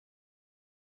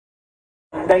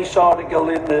Nice article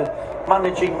in the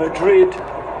Managing Madrid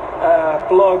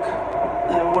blog.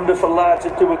 Wonderful lads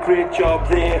that do a great job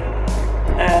there.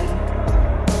 And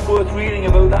worth reading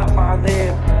about that man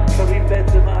there. Karim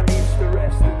Benzema needs to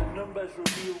rest, and the numbers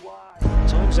reveal why.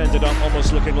 Times ended up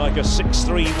almost looking like a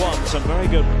 6-3-1. Some very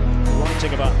good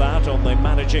writing about that on the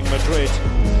Managing Madrid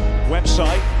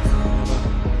website.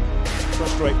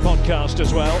 First rate podcast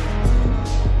as well.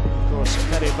 Of course,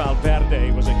 Fede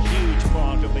Valverde was a huge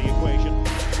part of the equation.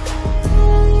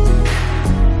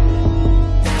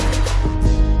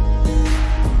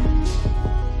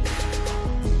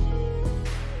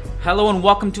 Hello and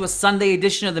welcome to a Sunday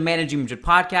edition of the Managing Madrid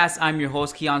podcast. I'm your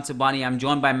host, Kiyan Sobhani. I'm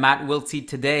joined by Matt Wiltsey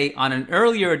today on an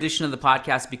earlier edition of the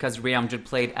podcast because Real Madrid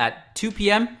played at 2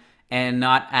 p.m. and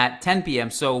not at 10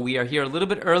 p.m. So we are here a little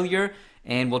bit earlier,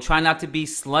 and we'll try not to be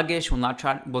sluggish.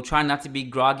 We'll try not to be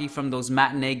groggy from those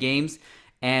matinee games,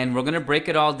 and we're going to break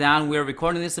it all down. We're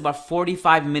recording this about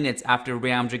 45 minutes after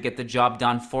Real Madrid get the job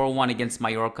done 4-1 against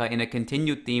Mallorca in a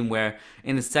continued theme where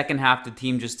in the second half the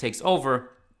team just takes over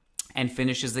and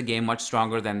finishes the game much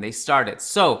stronger than they started.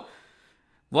 So,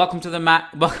 welcome to the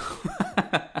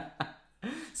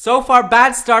So far,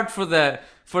 bad start for the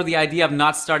idea of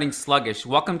not starting sluggish.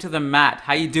 Welcome to the Matt.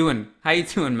 How you doing?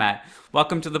 Matt?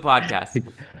 Welcome to the podcast.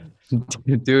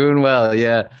 Doing well,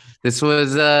 yeah. This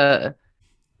was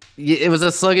it was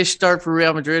a sluggish start for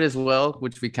Real Madrid as well,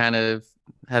 which we kind of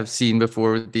have seen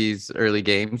before with these early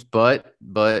games, but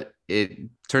it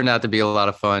turned out to be a lot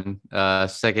of fun.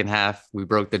 Second half, we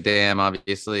broke the dam,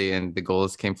 obviously, and the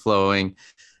goals came flowing.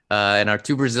 And our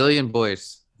two Brazilian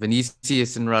boys,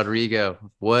 Vinicius and Rodrigo,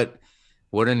 what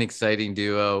an exciting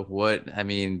duo.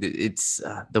 It's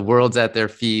the world's at their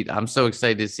feet. I'm so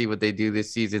excited to see what they do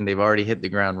this season. They've already hit the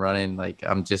ground running.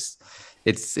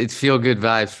 It's feel good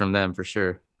vibes from them for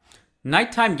sure.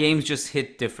 Nighttime games just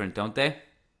hit different, don't they?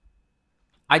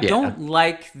 I don't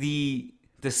like the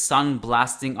sun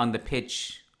blasting on the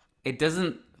pitch. It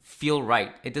doesn't feel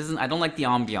right. I don't like the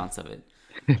ambiance of it.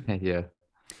 Yeah.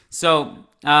 So,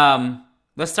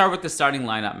 let's start with the starting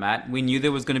lineup, Matt. We knew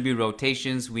there was going to be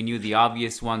rotations. We knew the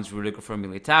obvious ones, Rudiger for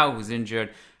Militao, who's injured,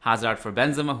 Hazard for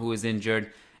Benzema, who is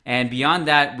injured. And beyond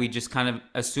that, we just kind of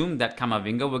assumed that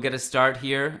Camavinga will get a start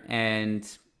here, and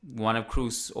one of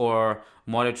Kroos or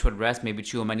Modric would rest. Maybe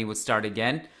Tchouaméni would start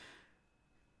again.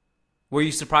 Were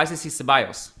you surprised to see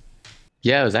Ceballos?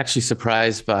 Yeah, I was actually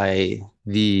surprised by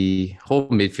the whole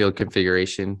midfield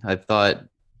configuration. I thought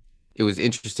it was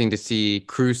interesting to see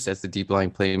Kroos as the deep line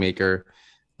playmaker,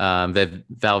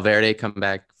 Valverde come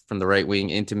back from the right wing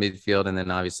into midfield, and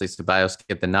then obviously Ceballos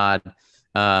get the nod.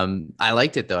 I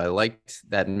liked it, though. I liked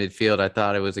that midfield. I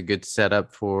thought it was a good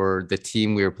setup for the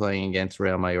team we were playing against,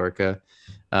 Real Mallorca.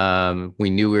 We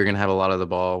knew we were going to have a lot of the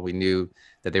ball. We knew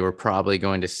that they were probably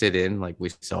going to sit in, like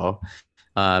we saw.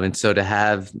 And so to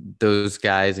have those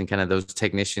guys and kind of those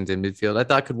technicians in midfield, I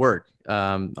thought could work.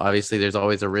 Obviously, there's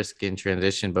always a risk in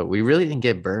transition, but we really didn't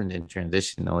get burned in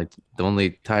transition. The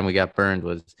only time we got burned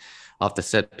was off the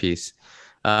set piece.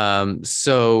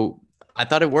 So I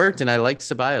thought it worked, and I liked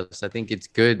Ceballos. I think it's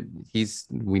good.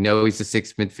 We know he's the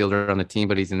sixth midfielder on the team,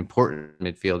 but he's an important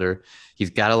midfielder. He's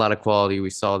got a lot of quality.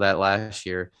 We saw that last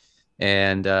year.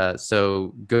 And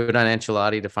so good on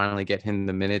Ancelotti to finally get him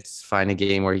the minutes, find a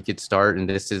game where he could start. And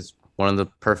this is one of the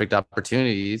perfect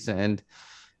opportunities. And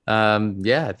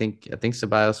I think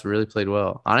Ceballos really played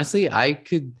well. Honestly,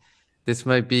 this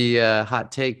might be a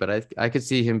hot take, but I could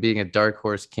see him being a dark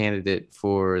horse candidate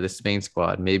for the Spain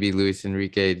squad. Maybe Luis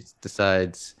Enrique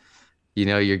decides,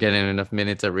 you're getting enough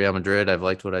minutes at Real Madrid. I've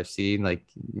liked what I've seen. Like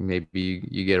maybe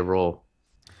you get a role.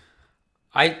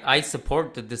 I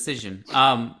support the decision.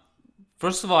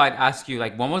 First of all, I'd ask you,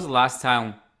 when was the last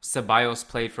time Ceballos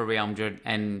played for Real Madrid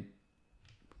and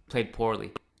played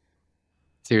poorly?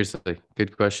 Seriously,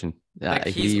 good question.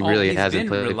 He really hasn't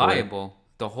been reliable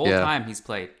the whole time he's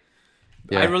played.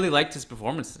 Yeah. I really liked his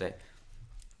performance today.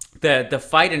 The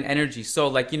fight and energy. So,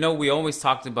 we always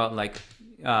talked about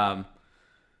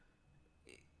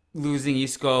losing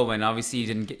Isco, and obviously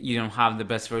you don't have the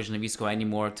best version of Isco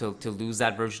anymore to lose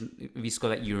that version of Isco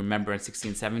that you remember in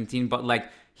 16-17.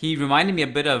 But he reminded me a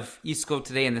bit of Isco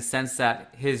today in the sense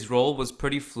that his role was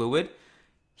pretty fluid.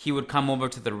 He would come over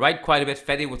to the right quite a bit.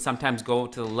 Fede would sometimes go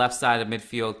to the left side of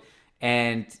midfield,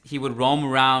 and he would roam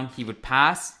around. He would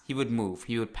pass, he would move.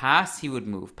 He would pass, he would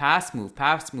move. Pass, move,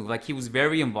 pass, move. He was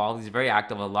very involved. He's very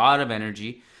active, a lot of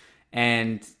energy,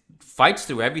 and fights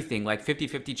through everything.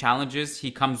 50-50 challenges. He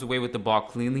comes away with the ball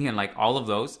cleanly, and all of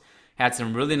those. Had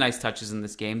some really nice touches in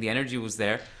this game. The energy was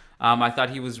there. I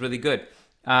thought he was really good.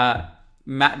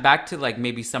 Matt, back to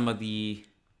maybe some of the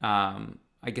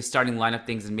starting lineup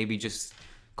things, and maybe just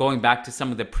going back to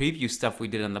some of the preview stuff we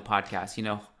did on the podcast,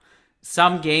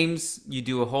 some games you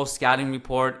do a whole scouting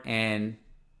report and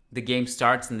the game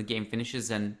starts and the game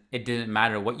finishes and it didn't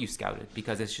matter what you scouted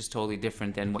because it's just totally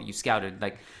different than what you scouted.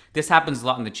 Like this happens a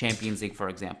lot in the Champions League, for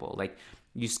example. Like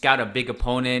you scout a big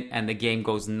opponent and the game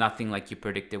goes nothing like you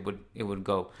predicted it would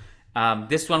go.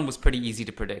 This one was pretty easy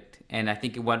to predict, and I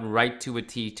think it went right to a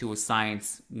T, to a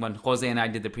science. When Jose and I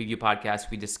did the preview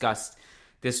podcast, we discussed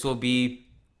this will be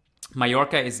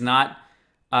Mallorca is not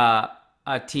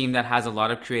a team that has a lot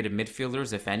of creative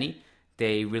midfielders, if any.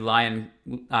 They rely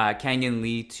on Canyon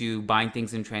Lee to bind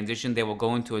things in transition. They will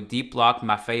go into a deep block.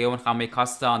 Maffeo and Jaime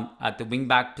Costa at the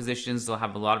wingback positions. They'll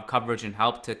have a lot of coverage and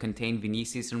help to contain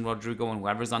Vinicius and Rodrigo and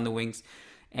whoever's on the wings.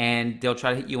 And they'll try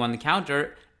to hit you on the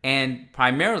counter. And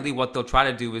primarily what they'll try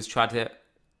to do is try to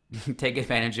take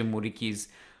advantage of Muriki's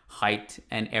height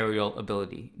and aerial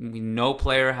ability. No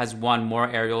player has won more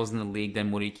aerials in the league than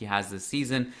Muriki has this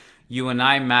season. You and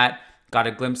I, Matt, got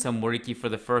a glimpse of Muriki for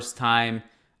the first time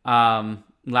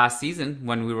last season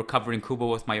when we were covering Cuba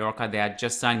with Mallorca. They had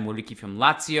just signed Muriki from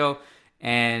Lazio,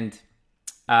 and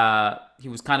he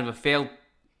was kind of a failed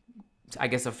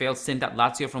stint at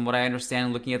Lazio from what I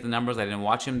understand. Looking at the numbers, I didn't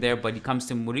watch him there, but he comes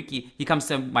to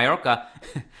Mallorca,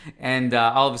 and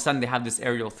all of a sudden they have this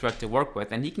aerial threat to work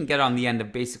with, and he can get on the end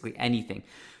of basically anything.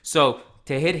 So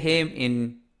to hit him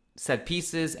in set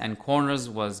pieces and corners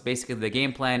was basically the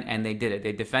game plan, and they did it.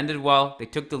 They defended well. They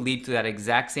took the lead to that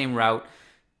exact same route,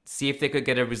 see if they could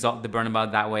get a result, the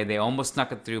Bernabeu that way. They almost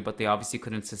snuck it through, but they obviously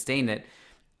couldn't sustain it.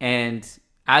 And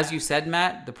as you said,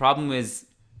 Matt, the problem is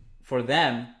for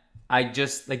them,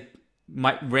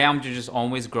 Real Madrid just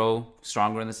always grow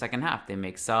stronger in the second half. They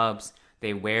make subs,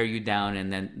 they wear you down,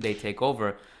 and then they take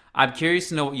over. I'm curious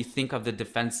to know what you think of the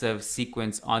defensive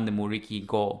sequence on the Muriqi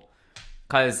goal.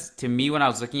 Because to me, when I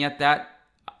was looking at that,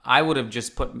 I would have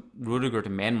just put Rudiger to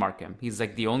man mark him. He's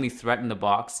like the only threat in the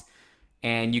box.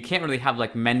 And you can't really have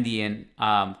like Mendy and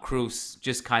Cruz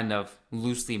just kind of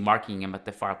loosely marking him at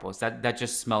the far post. That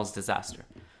just smells disaster.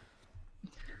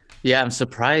 Yeah, I'm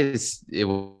surprised it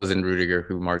wasn't Rudiger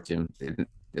who marked him.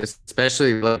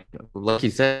 Especially like you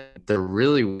said, there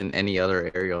really wasn't any other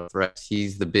aerial threats.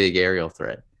 He's the big aerial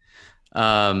threat.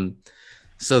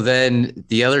 So then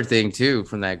the other thing too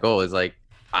from that goal is like,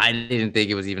 I didn't think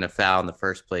it was even a foul in the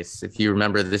first place. If you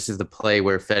remember, this is the play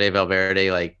where Fede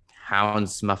Valverde like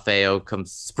hounds Maffeo,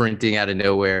 comes sprinting out of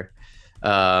nowhere.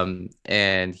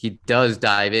 And he does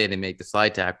dive in and make the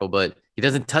slide tackle, but he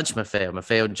doesn't touch Maffeo.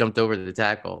 Maffeo jumped over the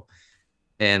tackle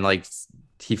and like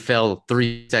he fell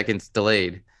 3 seconds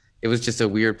delayed. It was just a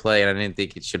weird play, and I didn't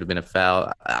think it should have been a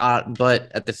foul.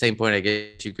 But at the same point, I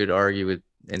guess you could argue with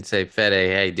and say, Fede,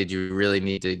 hey, did you really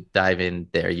need to dive in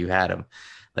there? You had him.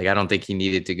 Like, I don't think he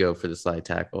needed to go for the slide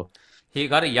tackle. He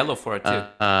got a yellow for it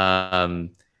too.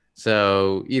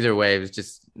 So either way, it was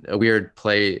just a weird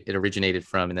play it originated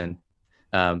from, and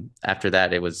then after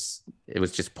that, it was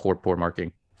just poor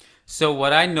marking. So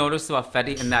what I noticed about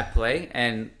Fede in that play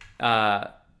and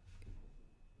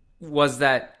was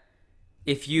that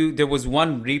there was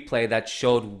one replay that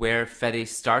showed where Fede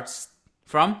starts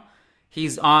from.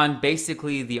 He's on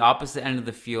basically the opposite end of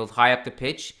the field, high up the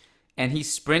pitch, and he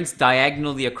sprints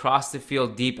diagonally across the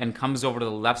field deep and comes over to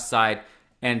the left side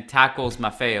and tackles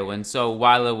Maffeo. And so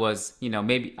while it was,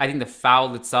 maybe I think the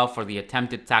foul itself or the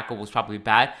attempted tackle was probably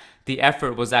bad, the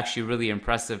effort was actually really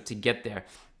impressive to get there.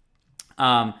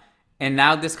 And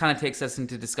now this kind of takes us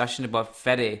into discussion about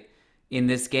Fede in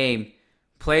this game.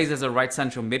 Plays as a right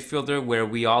central midfielder where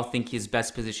we all think his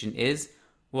best position is.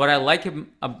 What I like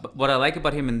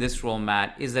about him in this role,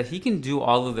 Matt, is that he can do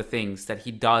all of the things that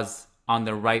he does on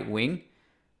the right wing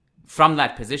from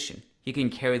that position. He can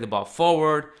carry the ball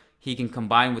forward. He can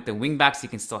combine with the wing backs. He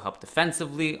can still help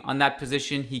defensively on that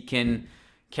position. He can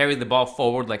carry the ball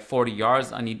forward like 40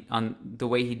 yards on the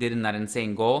way he did in that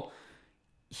insane goal.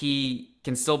 He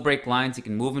can still break lines. He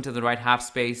can move into the right half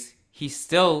space. He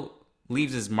still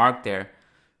leaves his mark there.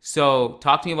 So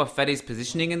talking about Fede's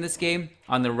positioning in this game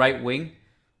on the right wing,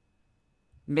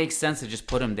 makes sense to just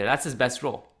put him there. That's his best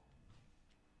role.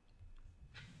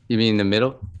 You mean the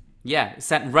middle? Yeah,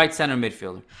 right center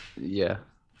midfielder. Yeah.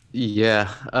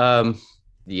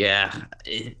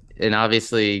 And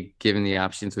obviously, given the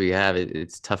options we have,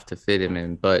 it's tough to fit him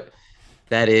in, but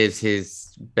that is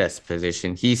his best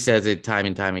position. He says it time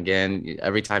and time again.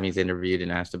 Every time he's interviewed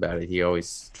and asked about it, he always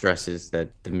stresses that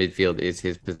the midfield is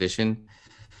his position.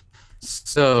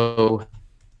 So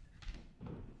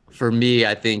for me,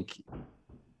 I think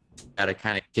got a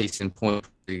kind of case in point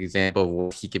example of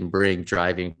what he can bring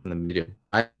driving from the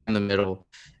middle.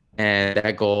 And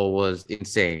that goal was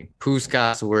insane.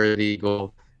 Puskas worthy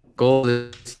goal. goal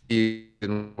this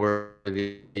season were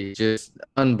just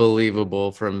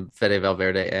unbelievable from Fede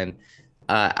Valverde, and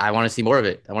I want to see more of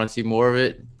it. I want to see more of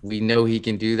it. We know he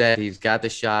can do that. He's got the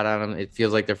shot on him. It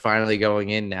feels like they're finally going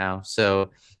in now.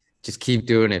 So just keep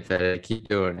doing it, Fede. Keep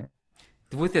doing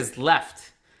it. With his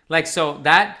left. Like so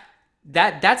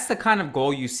that's the kind of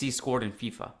goal you see scored in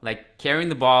FIFA. Like carrying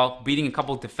the ball, beating a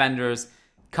couple of defenders,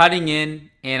 cutting in,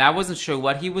 and I wasn't sure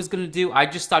what he was going to do. I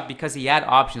just thought because he had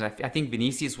options. I think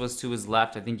Vinicius was to his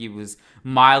left. I think he was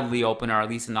mildly open or at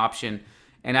least an option.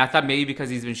 And I thought maybe because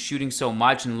he's been shooting so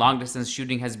much and long distance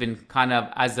shooting has been kind of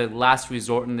as a last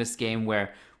resort in this game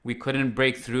where we couldn't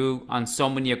break through on so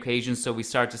many occasions, so we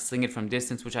started to sling it from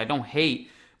distance, which I don't hate,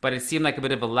 but it seemed like a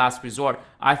bit of a last resort.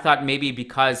 I thought maybe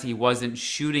because he wasn't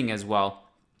shooting as well,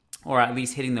 or at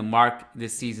least hitting the mark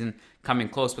this season, coming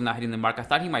close but not hitting the mark. I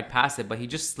thought he might pass it, but he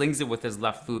just slings it with his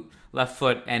left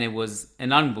foot, and it was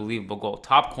an unbelievable goal.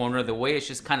 Top corner, the way it's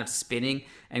just kind of spinning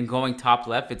and going top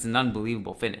left, it's an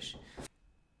unbelievable finish.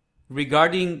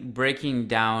 Regarding breaking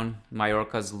down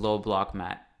Mallorca's low block,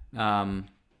 Matt,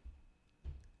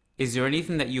 is there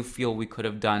anything that you feel we could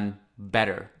have done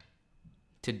better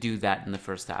to do that in the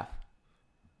first half?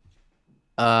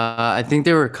 I think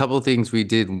there were a couple of things we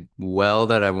did well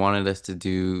that I wanted us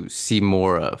to see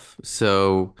more of.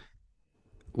 So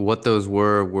what those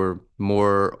were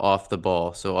more off the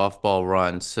ball, so off ball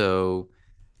runs. So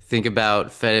think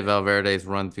about Fede Valverde's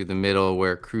run through the middle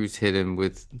where Cruz hit him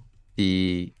with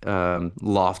the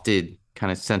lofted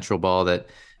kind of central ball that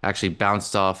actually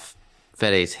bounced off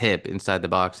Fede's hip inside the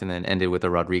box and then ended with a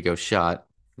Rodrigo shot.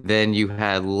 Then you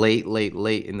had late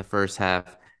in the first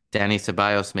half, Danny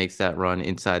Ceballos makes that run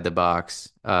inside the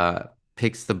box,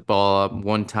 picks the ball up,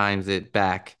 one times it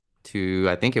back to,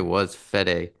 I think it was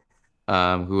Fede,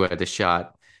 who had the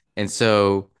shot. And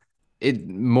so it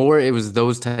was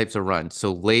those types of runs.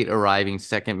 So late arriving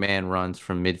second man runs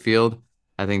from midfield.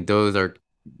 I think those are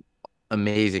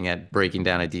amazing at breaking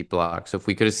down a deep block. So if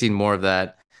we could have seen more of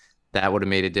that, that would have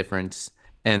made a difference.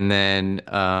 And then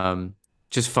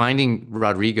just finding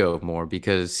Rodrigo more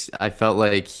because I felt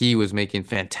like he was making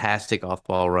fantastic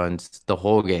off-ball runs the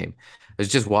whole game. I was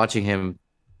just watching him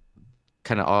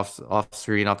kind of off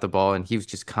screen, off the ball, and he was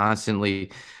just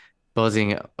constantly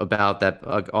buzzing about that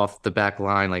off the back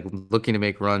line, like looking to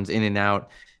make runs in and out.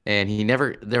 And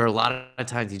there were a lot of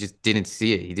times he just didn't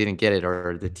see it. He didn't get it,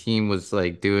 or the team was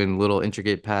like doing little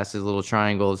intricate passes, little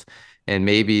triangles, and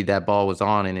maybe that ball was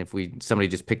on. And if somebody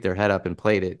just picked their head up and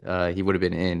played it, he would have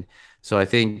been in. So I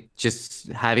think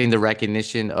just having the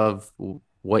recognition of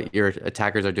what your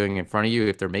attackers are doing in front of you,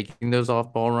 if they're making those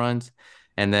off ball runs,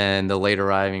 and then the late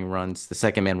arriving runs, the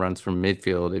second man runs from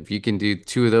midfield, if you can do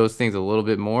two of those things a little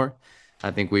bit more, I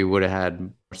think we would have had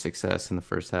more success in the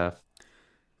first half.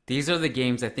 These are the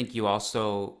games I think you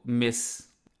also miss.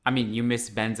 I mean, you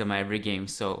miss Benzema every game,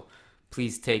 so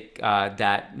please take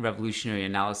that revolutionary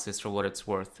analysis for what it's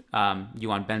worth. You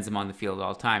want Benzema on the field at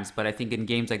all times, but I think in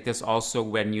games like this also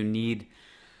when you need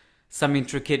some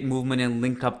intricate movement and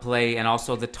link-up play and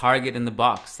also the target in the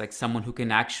box, like someone who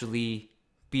can actually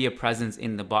be a presence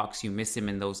in the box, you miss him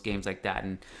in those games like that.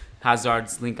 And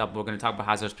Hazard's link-up, we're going to talk about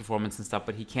Hazard's performance and stuff,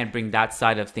 but he can't bring that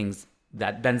side of things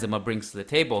that Benzema brings to the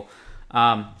table.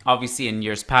 Obviously, in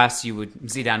years past,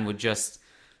 Zidane would just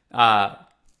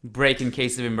break in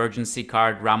case of emergency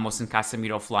card, Ramos and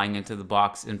Casemiro flying into the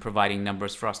box and providing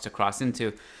numbers for us to cross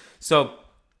into. So,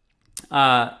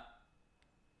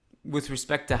 with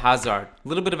respect to Hazard, a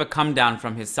little bit of a come down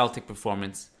from his Celtic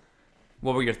performance.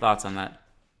 What were your thoughts on that?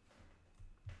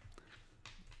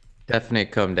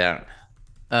 Definite come down.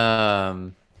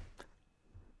 I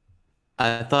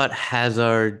thought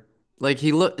Hazard, like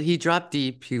he dropped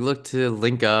deep. He looked to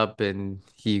link up, and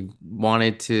he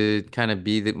wanted to kind of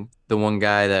be the one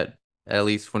guy that, at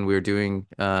least when we were doing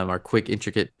our quick,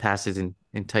 intricate passes in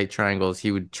tight triangles,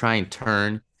 he would try and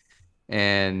turn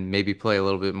and maybe play a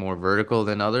little bit more vertical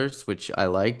than others, which I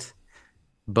liked.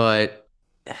 But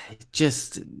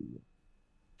just,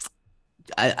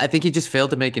 I think he just failed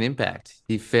to make an impact.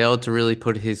 He failed to really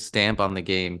put his stamp on the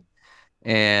game.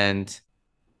 And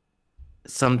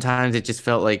sometimes it just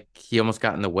felt like he almost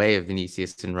got in the way of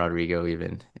Vinicius and Rodrigo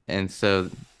even. And so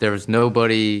there was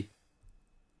nobody.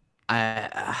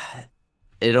 I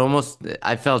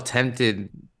felt tempted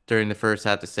during the first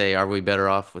half to say, are we better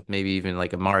off with maybe even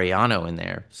like a Mariano in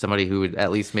there, somebody who would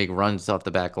at least make runs off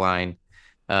the back line,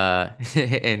 and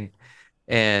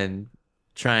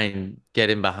try and get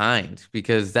in behind,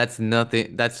 because that's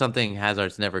something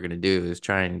Hazard's never going to do, is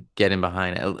try and get in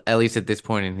behind. At least at this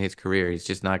point in his career, he's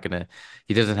just not going to,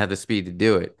 he doesn't have the speed to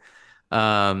do it.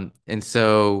 And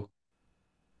so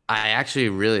I actually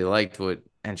really liked what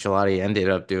Ancelotti ended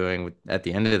up doing at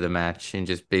the end of the match and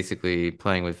just basically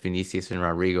playing with Vinicius and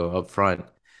Rodrigo up front.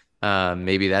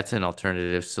 Maybe that's an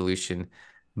alternative solution.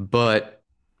 But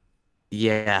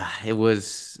yeah, I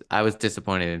was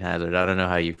disappointed in Hazard. I don't know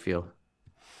how you feel.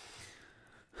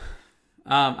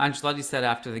 Ancelotti said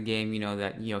after the game,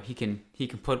 that he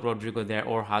can put Rodrigo there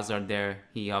or Hazard there.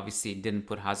 He obviously didn't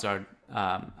put Hazard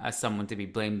as someone to be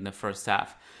blamed in the first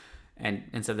half,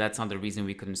 and so that's not the reason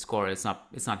we couldn't score. It's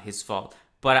not his fault.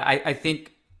 But I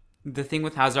think the thing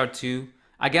with Hazard too,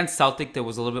 against Celtic, there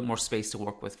was a little bit more space to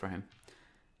work with for him.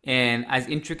 And as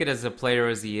intricate as a player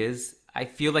as he is, I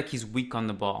feel like he's weak on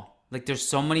the ball. Like there's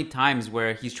so many times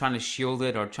where he's trying to shield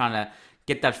it or trying to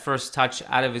get that first touch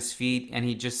out of his feet and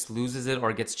he just loses it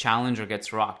or gets challenged or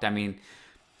gets rocked. I mean,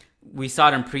 we saw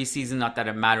it in preseason, not that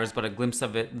it matters, but a glimpse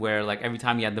of it where like every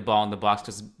time he had the ball in the box,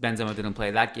 because Benzema didn't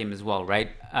play that game as well, right?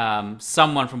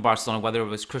 Someone from Barcelona, whether it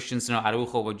was Christensen or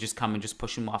Araujo, would just come and just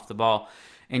push him off the ball.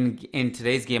 And in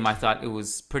today's game, I thought it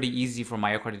was pretty easy for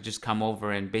Mallorca to just come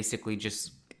over and basically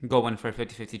just go in for a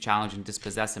 50-50 challenge and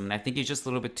dispossess him. And I think he's just a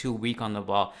little bit too weak on the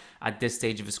ball at this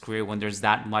stage of his career when there's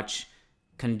that much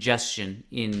congestion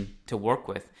in to work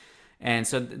with. And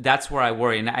so that's where I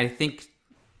worry. And I think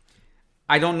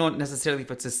I don't know necessarily if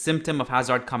it's a symptom of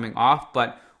Hazard coming off,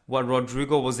 but what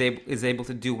Rodrigo is able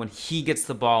to do when he gets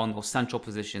the ball in those central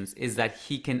positions is that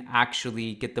he can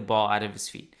actually get the ball out of his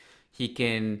feet. He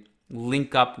can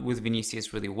link up with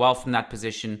Vinicius really well from that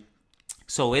position.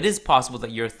 So it is possible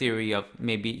that your theory of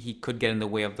maybe he could get in the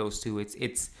way of those two,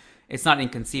 it's not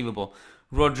inconceivable.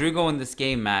 Rodrigo in this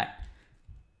game, Matt,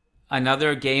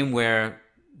 another game where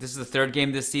this is the third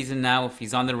game this season now. If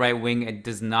he's on the right wing, it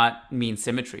does not mean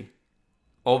symmetry.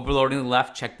 Overloading the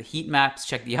left, check the heat maps,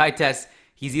 check the eye test.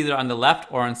 He's either on the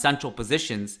left or in central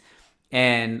positions.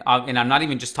 And I'm not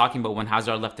even just talking about when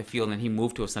Hazard left the field and he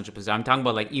moved to a central position. I'm talking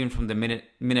about like even from the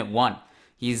minute one.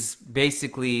 He's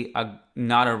basically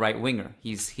not a right winger.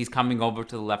 He's coming over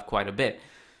to the left quite a bit.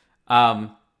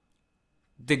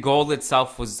 The goal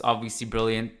itself was obviously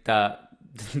brilliant.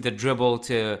 The dribble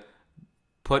to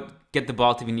get the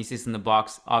ball to Vinicius in the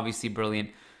box, obviously brilliant.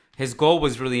 His goal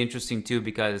was really interesting too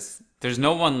because there's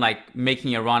no one like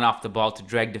making a run off the ball to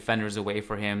drag defenders away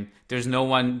for him. There's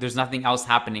nothing else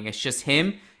happening. It's just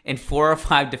him and 4 or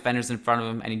 5 defenders in front of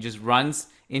him, and he just runs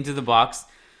into the box,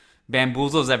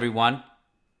 bamboozles everyone.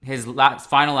 His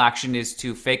final action is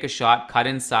to fake a shot, cut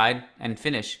inside, and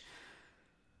finish.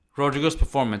 Rodrigo's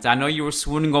performance. I know you were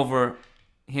swooning over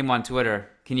him on Twitter.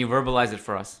 Can you verbalize it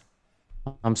for us?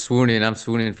 I'm swooning. I'm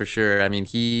swooning for sure. I mean,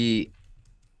 he's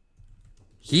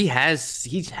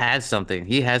had something.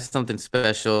 He has something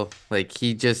special. Like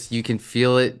you can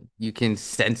feel it, you can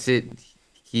sense it.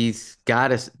 He's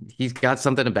got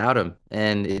something about him,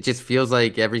 and it just feels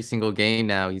like every single game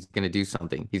now he's gonna do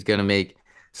something. He's gonna make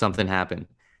something happen,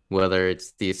 whether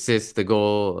it's the assist, the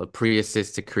goal, a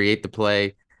pre-assist to create the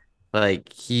play.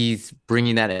 Like he's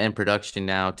bringing that end production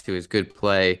now to his good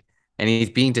play, and he's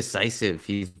being decisive.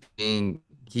 He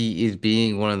is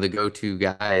being one of the go-to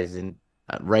guys, and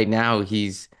right now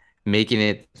he's making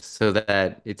it so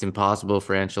that it's impossible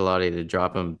for Ancelotti to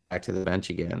drop him back to the bench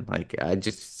again. Like I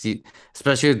just see,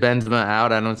 especially with Benzema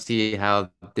out, I don't see how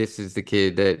this is the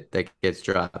kid that gets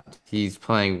dropped. He's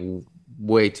playing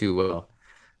way too well.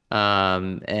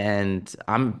 And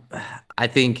I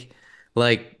think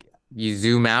like you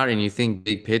zoom out and you think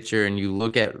big picture and you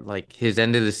look at like his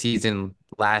end of the season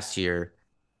last year.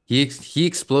 He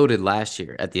exploded last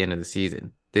year at the end of the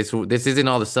season. This isn't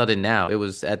all of a sudden now. It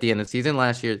was at the end of the season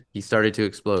last year he started to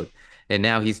explode. And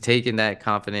now he's taken that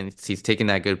confidence, he's taken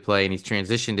that good play and he's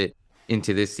transitioned it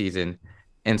into this season.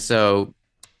 And so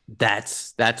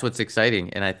that's what's exciting.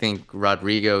 And I think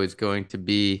Rodrigo is going to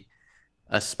be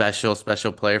a special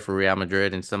player for Real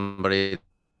Madrid and somebody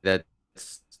that's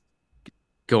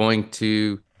going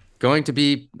to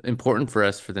be important for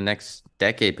us for the next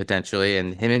decade potentially.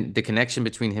 And the connection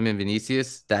between him and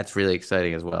Vinicius, that's really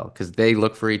exciting as well because they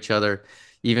look for each other.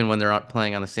 Even when they're not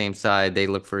playing on the same side, they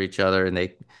look for each other and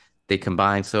they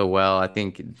combine so well. I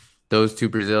think those two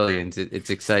Brazilians,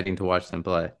 it's exciting to watch them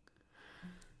play.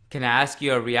 Can I ask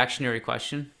you a reactionary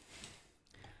question?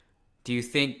 Do you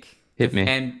think Hit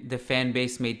me. the fan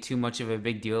base made too much of a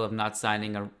big deal of not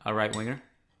signing a right winger?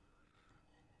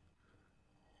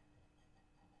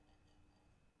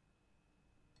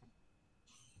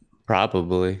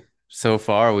 Probably. So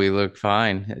far, we look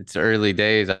fine. It's early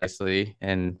days, obviously,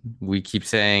 and we keep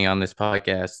saying on this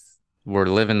podcast we're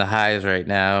living the highs right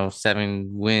now,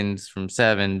 7 wins from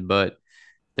 7, but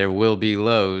there will be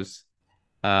lows.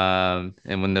 And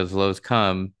when those lows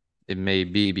come, it may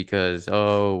be because,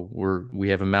 oh, we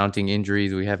have a mounting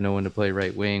injuries, we have no one to play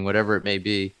right wing, whatever it may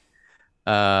be.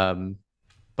 Um,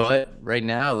 but right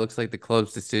now, it looks like the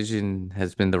club's decision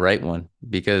has been the right one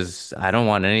because I don't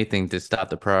want anything to stop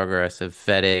the progress of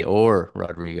Fede or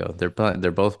Rodrigo.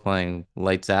 They're both playing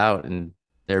lights out, and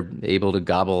they're able to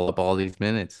gobble up all these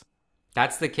minutes.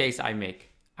 That's the case I make.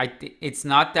 It's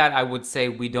not that I would say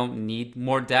we don't need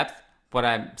more depth. What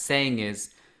I'm saying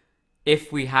is,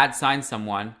 if we had signed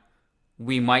someone,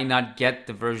 we might not get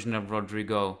the version of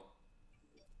Rodrigo,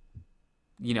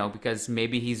 because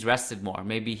maybe he's rested more.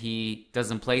 Maybe he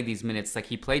doesn't play these minutes like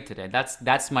he played today.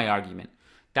 That's my argument.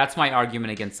 That's my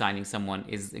argument against signing someone,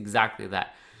 is exactly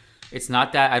that. It's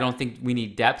not that I don't think we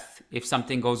need depth. If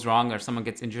something goes wrong or someone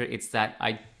gets injured, it's that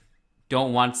I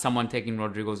don't want someone taking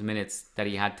Rodrigo's minutes that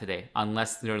he had today,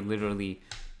 unless they're literally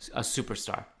a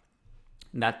superstar.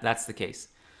 That's the case.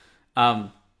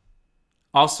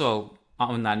 Also,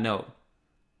 on that note,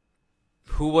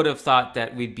 who would have thought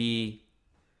that we'd be?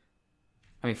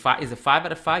 I mean, is it 5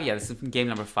 out of 5? Yeah, this is game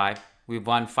number 5. We've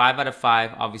won 5 out of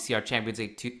 5. Obviously, our Champions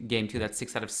League game 2, that's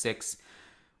 6 out of 6.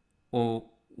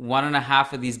 Well,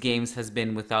 1.5 of these games has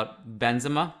been without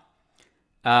Benzema.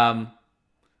 How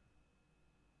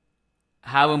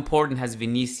important has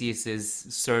Vinicius's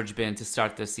surge been to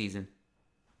start this season?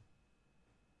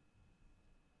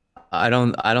 I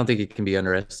don't think it can be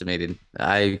underestimated.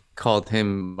 I called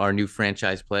him our new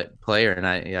franchise player, and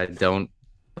I don't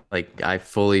I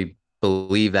fully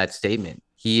believe that statement.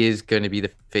 He is going to be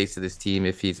the face of this team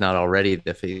if he's not already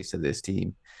the face of this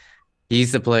team.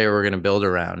 He's the player we're going to build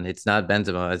around. It's not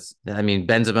Benzema.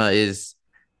 Benzema is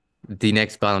the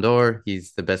next Ballon d'Or.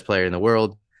 He's the best player in the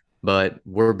world, but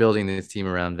we're building this team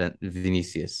around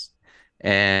Vinicius,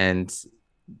 and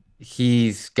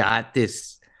he's got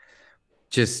this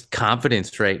just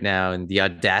confidence right now and the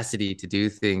audacity to do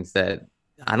things that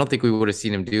I don't think we would have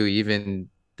seen him do even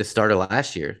the start of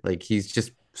last year. Like, he's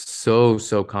just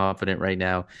so confident right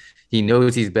now. He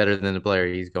knows he's better than the player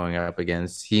he's going up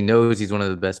against. He knows he's one of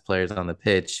the best players on the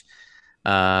pitch.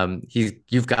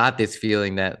 You've got this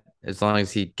feeling that as long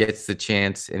as he gets the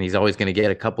chance, and he's always going to get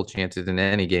a couple chances in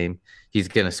any game, he's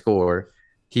going to score.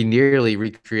 He nearly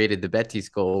recreated the Betis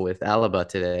goal with Alaba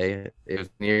today. It was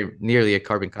nearly a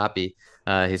carbon copy.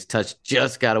 His touch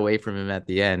just got away from him at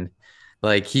the end.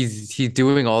 Like, he's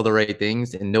doing all the right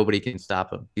things, and nobody can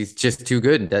stop him. He's just too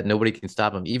good that nobody can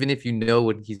stop him. Even if you know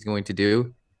what he's going to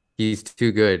do, he's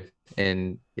too good.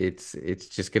 And it's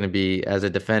just going to be, as a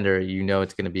defender,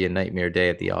 it's going to be a nightmare day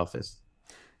at the office.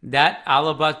 That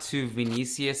Alaba to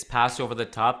Vinicius pass over the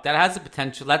top, that has the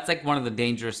potential. That's like one of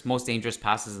the most dangerous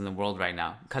passes in the world right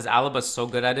now, because Alaba's so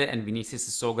good at it and Vinicius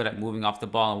is so good at moving off the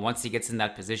ball. And once he gets in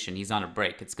that position, he's on a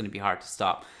break. It's going to be hard to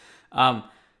stop.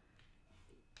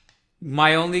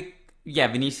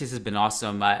 Vinicius has been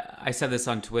awesome. I said this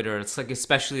on Twitter. It's like,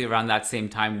 especially around that same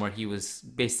time where he was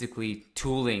basically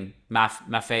tooling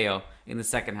Maffeo in the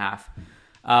second half.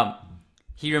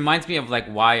 He reminds me of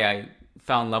why I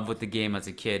fell in love with the game as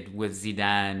a kid, with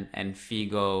Zidane and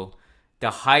Figo. The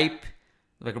hype,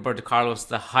 like Roberto Carlos,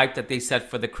 the hype that they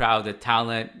set for the crowd, the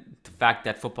talent, the fact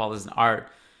that football is an art.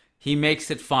 He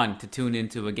makes it fun to tune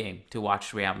into a game, to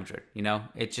watch Real Madrid.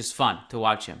 It's just fun to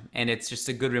watch him. And it's just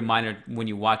a good reminder when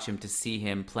you watch him to see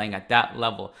him playing at that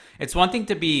level. It's one thing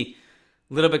to be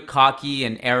a little bit cocky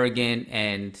and arrogant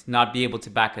and not be able to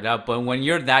back it up. But when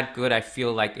you're that good, I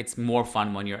feel like it's more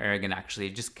fun when you're arrogant, actually.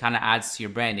 It just kind of adds to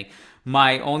your branding.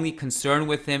 My only concern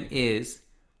with him is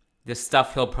the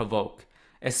stuff he'll provoke.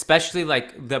 Especially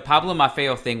the Pablo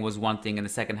Maffeo thing was one thing in the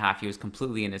second half. He was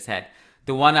completely in his head.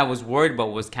 The one I was worried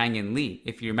about was Kang In Lee.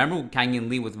 If you remember Kang In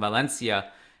Lee with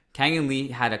Valencia, Kang In Lee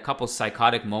had a couple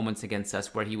psychotic moments against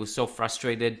us where he was so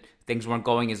frustrated, things weren't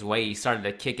going his way. He started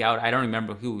to kick out. I don't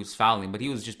remember who was fouling, but he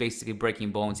was just basically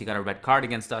breaking bones. He got a red card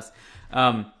against us.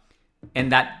 And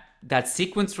that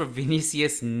sequence where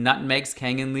Vinicius nutmegs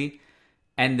Kang In Lee,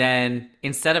 and then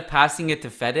instead of passing it to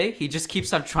Fede, he just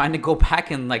keeps on trying to go back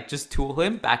and just tool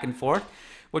him back and forth.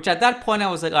 Which at that point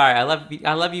I was like, all right,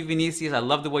 I love you, Vinicius. I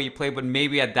love the way you play, but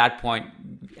maybe at that point,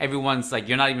 everyone's like,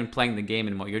 you're not even playing the game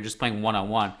anymore. You're just playing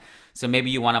one-on-one. So maybe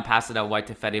you want to pass it out wide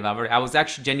to Fede Valverde. I was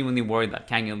actually genuinely worried that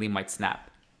Kang In Lee might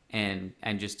snap and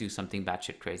just do something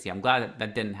batshit crazy. I'm glad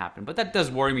that didn't happen, but that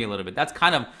does worry me a little bit. That's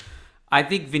I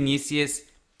think Vinicius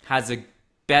has a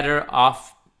better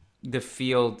off the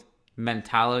field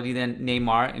mentality than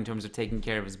Neymar in terms of taking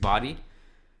care of his body,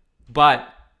 but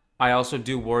I also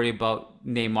do worry about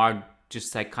Neymar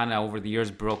just kind of over the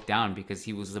years broke down because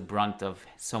he was the brunt of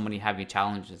so many heavy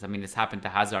challenges. I mean, it's happened to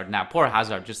Hazard now. Poor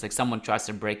Hazard, just someone tries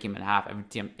to break him in half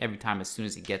every time as soon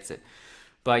as he gets it.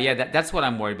 But yeah, that's what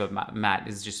I'm worried about, Matt,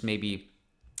 is just maybe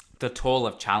the toll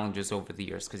of challenges over the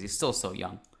years because he's still so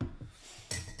young.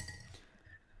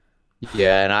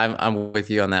 Yeah, and I'm with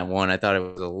you on that one. I thought it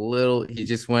was a little. He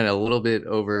just went a little bit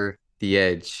over the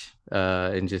edge,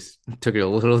 and just took it a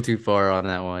little too far on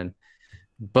that one.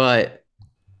 But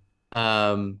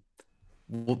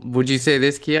would you say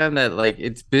this, Keon, that like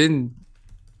it's been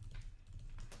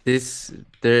this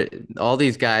there all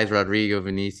these guys, Rodrigo,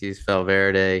 Vinicius,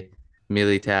 Valverde,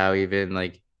 Militao, even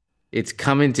like it's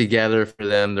coming together for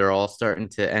them. They're all starting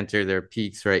to enter their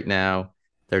peaks right now.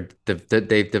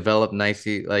 They've developed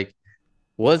nicely. Like,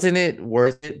 wasn't it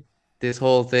worth it? This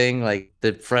whole thing, like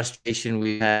the frustration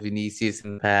we had Vinicius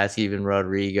in the past, even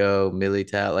Rodrigo,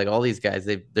 Militao, like all these guys,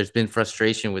 there's been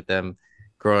frustration with them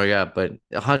growing up, but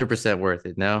 100% worth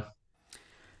it. No.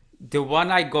 The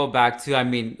one I go back to, I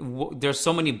mean, there's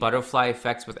so many butterfly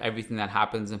effects with everything that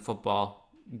happens in football,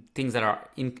 things that are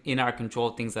in our control,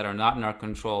 things that are not in our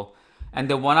control. And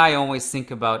the one I always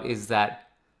think about is that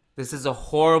this is a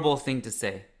horrible thing to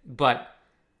say, but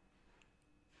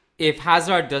if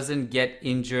Hazard doesn't get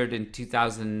injured in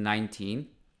 2019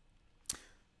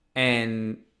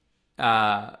 and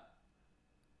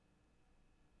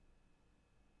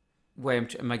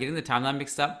wait, am I getting the timeline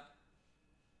mixed up?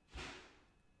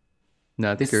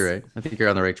 No, I think you're right. I think you're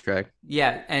on the right track.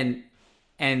 Yeah, and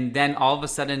then all of a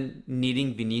sudden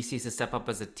needing Vinicius to step up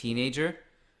as a teenager,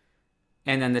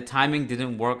 and then the timing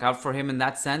didn't work out for him in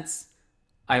that sense.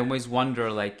 I always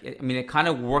wonder, like, I mean, it kind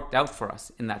of worked out for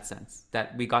us in that sense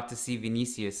that we got to see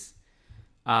Vinicius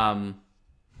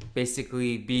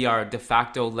basically be our de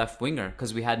facto left winger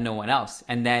because we had no one else,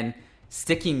 and then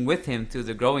sticking with him through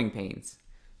the growing pains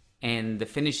and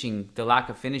the lack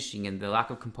of finishing and the lack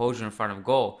of composure in front of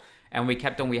goal. And we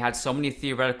kept on, we had so many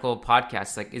theoretical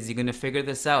podcasts, like, is he going to figure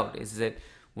this out?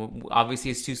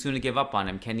 Obviously it's too soon to give up on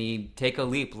him. Can he take a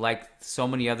leap like so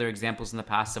many other examples in the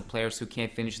past of players who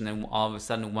can't finish and then all of a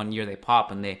sudden 1 year they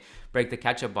pop and they break the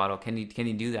ketchup bottle? Can he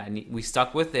do that? And we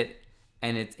stuck with it,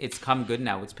 and it's come good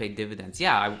now. It's paid dividends.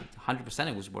 Yeah, 100%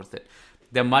 it was worth it.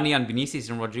 The money on Vinicius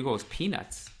and Rodrigo was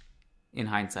peanuts in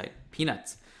hindsight.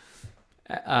 Peanuts.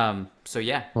 So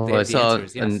yeah, well, I saw answer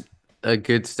is yes. A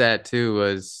good stat too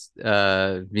was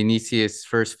Vinicius'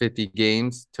 first 50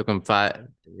 games took him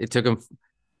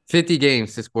 50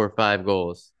 games to score 5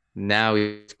 goals. Now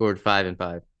he scored 5 and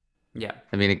 5. Yeah,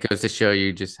 I mean, it goes to show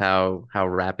you just how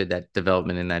rapid that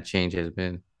development and that change has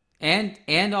been. And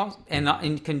also, and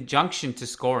in conjunction to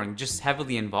scoring, just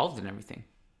heavily involved in everything.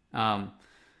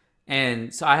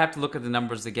 And so I have to look at the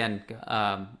numbers again.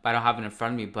 I don't have it in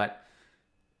front of me, but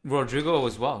Rodrigo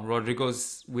as well.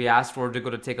 We asked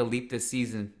Rodrigo to take a leap this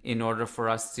season in order for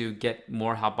us to get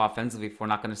more help offensively if we're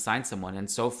not going to sign someone. And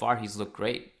so far, he's looked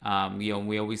great. We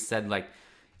always said, like,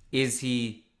 is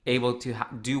he able to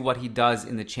do what he does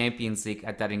in the Champions League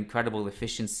at that incredible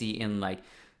efficiency in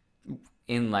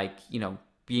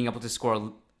being able to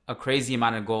score a crazy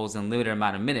amount of goals in a limited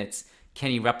amount of minutes?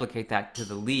 Can he replicate that to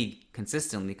the league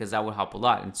consistently? Because that would help a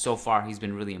lot. And so far, he's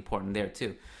been really important there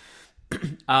too.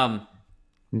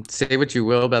 Say what you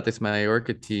will about this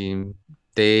Mallorca team.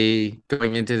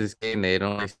 Going into this game, they had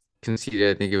only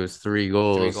conceded, I think it was 3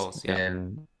 goals. 3 goals, yeah.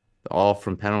 And all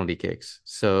from penalty kicks.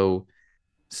 So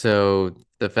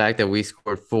the fact that we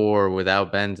scored 4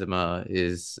 without Benzema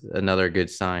is another good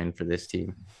sign for this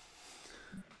team.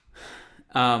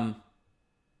 I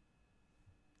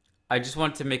just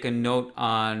want to make a note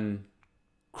on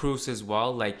Kroos as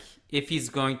well. Like, if he's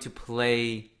going to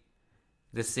play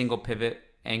the single pivot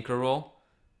anchor role,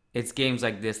 it's games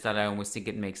like this that I almost think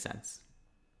it makes sense.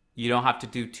 You don't have to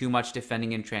do too much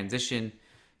defending in transition.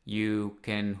 You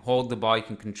can hold the ball, you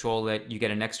can control it, you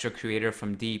get an extra creator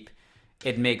from deep.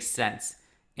 It makes sense.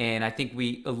 And I think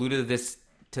we alluded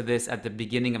to this at the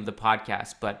beginning of the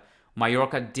podcast, but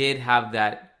Mallorca did have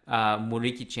that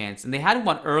Muriqi chance. And they had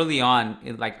one early on.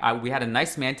 We had a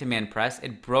nice man-to-man press.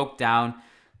 It broke down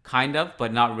kind of,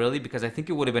 but not really, because I think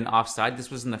it would have been offside. This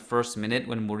was in the first minute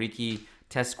when Muriqi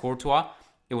tests Courtois.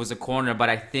 It was a corner, but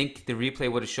I think the replay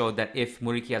would have showed that if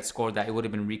Muriqi had scored that, it would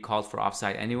have been recalled for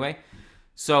offside anyway.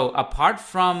 So apart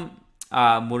from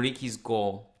Muriqi's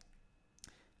goal,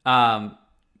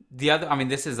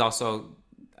 this is also,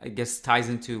 I guess, ties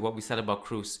into what we said about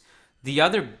Kroos. The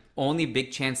other only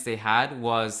big chance they had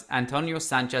was Antonio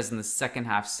Sanchez in the second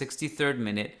half, 63rd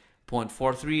minute,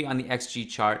 0.43 on the XG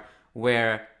chart,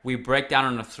 where we break down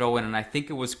on a throw-in, and I think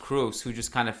it was Kroos who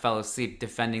just kind of fell asleep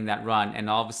defending that run, and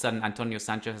all of a sudden Antonio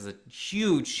Sanchez has a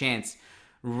huge chance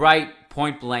right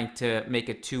point blank to make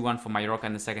it 2-1 for Mallorca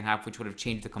in the second half, which would have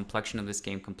changed the complexion of this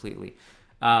game completely.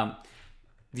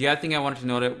 The other thing I wanted to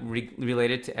note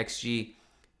related to XG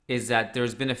is that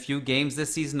there's been a few games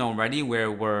this season already where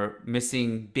we're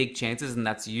missing big chances, and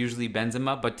that's usually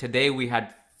Benzema. But today we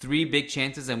had three big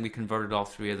chances and we converted all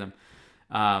three of them.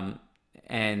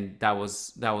 And that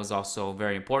was also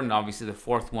very important. Obviously, the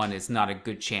fourth one is not a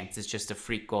good chance; it's just a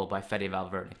freak goal by Fede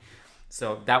Valverde.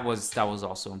 So that was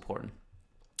also important.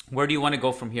 Where do you want to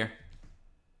go from here?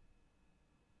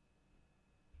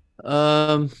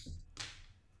 Um,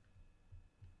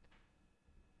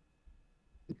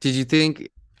 did you think?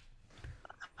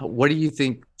 What do you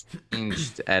think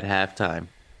changed at halftime?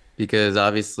 Because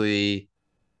obviously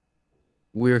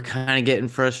we were kind of getting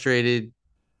frustrated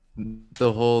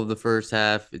the first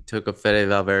half. It took a Fede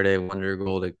Valverde wonder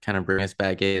goal to kind of bring us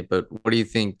back in. But what do you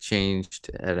think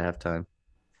changed at halftime,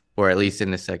 or at least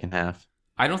in the second half?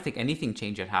 I don't think anything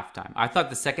changed at halftime. I thought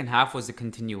the second half was a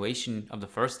continuation of the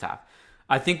first half.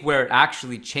 I think where it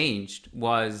actually changed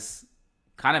was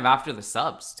kind of after the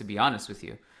subs, to be honest with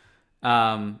you.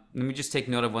 Let me just take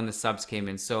note of when the subs came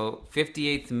in. So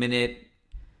 58th minute,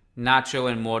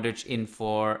 Nacho and Modric in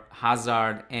for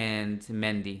Hazard and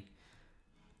Mendy.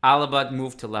 Alaba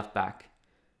moved to left back.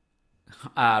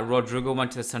 Rodrigo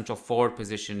went to the central forward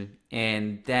position.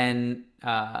 And then,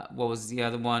 what was the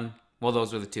other one? Well,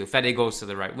 those were the two. Fede goes to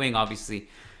the right wing, obviously.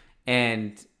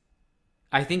 And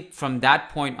I think from that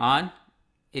point on,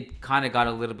 it kind of got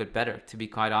a little bit better, to be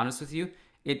quite honest with you.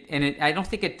 I don't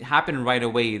think it happened right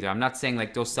away either. I'm not saying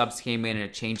like those subs came in and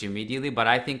it changed immediately, but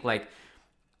I think like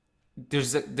there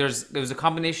was a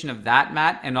combination of that,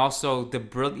 Matt, and also the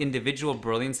individual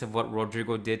brilliance of what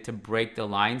Rodrigo did to break the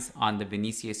lines on the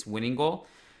Vinicius winning goal.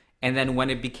 And then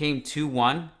when it became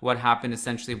 2-1, what happened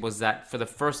essentially was that for the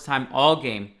first time all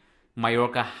game,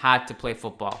 Mallorca had to play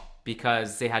football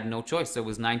because they had no choice. There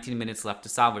was 19 minutes left to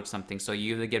salvage something. So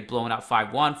you either get blown out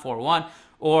 5-1, 4-1,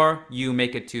 or you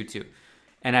make it 2-2.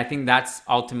 And I think that's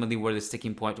ultimately where the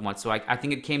sticking point was. So I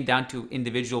think it came down to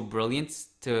individual brilliance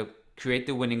to create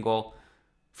the winning goal,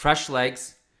 fresh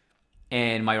legs,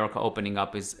 and Mallorca opening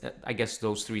up is, I guess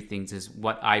those three things is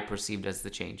what I perceived as the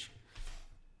change.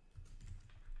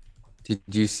 Did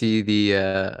you see the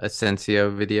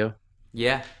Asensio video?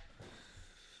 Yeah.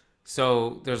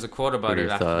 So there's a quote about it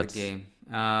after thoughts? the game.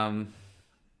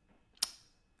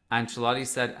 Ancelotti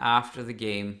said after the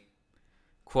game,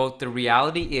 quote, "The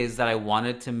reality is that I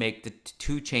wanted to make the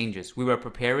two changes. We were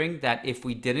preparing that if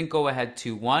we didn't go ahead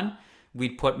 2-1,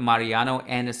 we'd put Mariano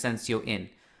and Asensio in.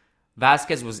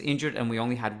 Vasquez was injured and we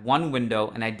only had one window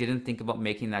and I didn't think about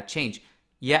making that change.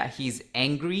 Yeah, he's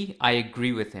angry. I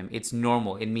agree with him. It's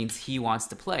normal. It means he wants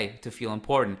to play, to feel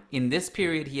important. In this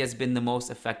period, he has been the most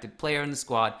affected player in the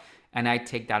squad, and I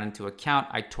take that into account.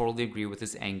 I totally agree with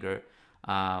his anger."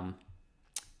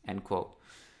 End quote.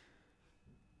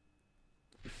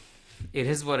 It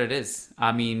is what it is.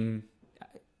 I mean,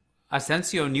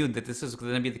 Asensio knew that this was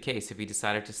going to be the case if he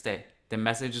decided to stay. The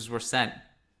messages were sent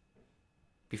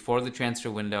before the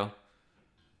transfer window,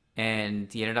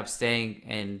 and he ended up staying,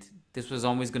 and this was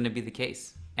always going to be the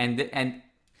case. And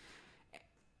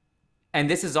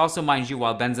this is also, mind you,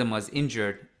 while Benzema was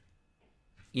injured,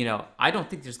 I don't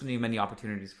think there's going to be many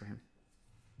opportunities for him.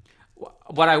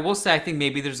 What I will say, I think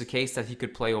maybe there's a case that he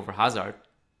could play over Hazard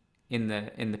in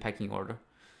the pecking order.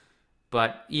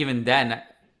 But even then,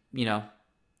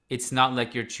 it's not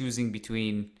like you're choosing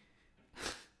between,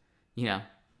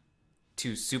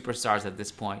 two superstars at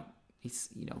this point. It's,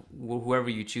 whoever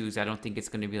you choose, I don't think it's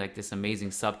going to be like this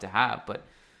amazing sub to have. But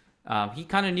he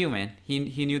kind of knew, man.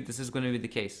 He knew this is going to be the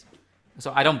case.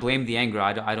 So I don't blame the anger.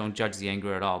 I don't judge the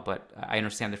anger at all. But I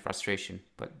understand the frustration.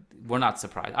 But we're not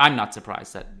surprised. I'm not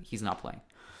surprised that he's not playing.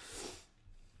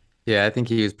 Yeah, I think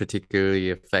he was particularly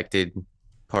affected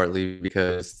partly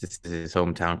because this is his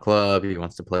hometown club. He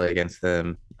wants to play against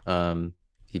them.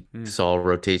 He saw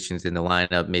rotations in the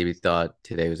lineup, maybe thought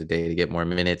today was a day to get more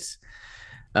minutes.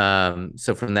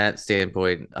 So from that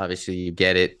standpoint, obviously you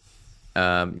get it.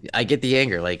 I get the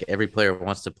anger. Like every player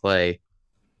wants to play.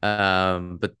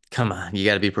 But come on, you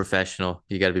got to be professional.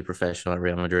 You got to be professional at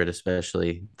Real Madrid,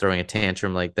 especially throwing a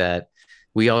tantrum like that.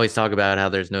 We always talk about how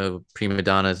there's no prima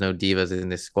donnas, no divas in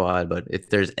this squad. But if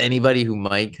there's anybody who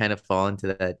might kind of fall into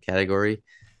that category,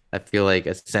 I feel like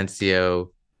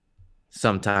Asensio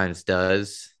sometimes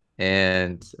does.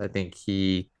 And I think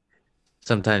he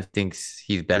sometimes thinks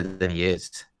he's better than he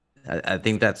is. I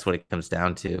think that's what it comes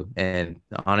down to. And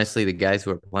honestly, the guys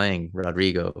who are playing,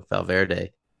 Rodrigo,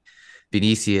 Valverde,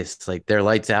 Vinicius, like they're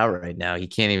lights out right now. He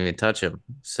can't even touch him.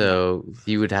 So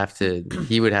he would have to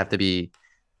be,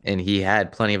 and he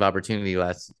had plenty of opportunity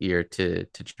last year to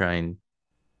try and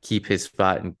keep his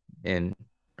spot and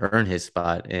earn his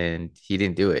spot, and he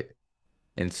didn't do it.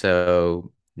 And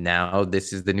so now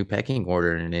this is the new pecking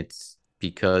order, and it's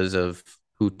because of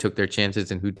who took their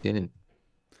chances and who didn't.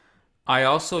 I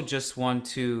also just want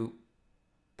to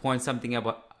point something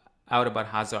out about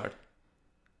Hazard.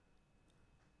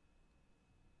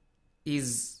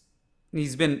 He's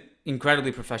been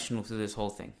incredibly professional through this whole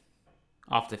thing,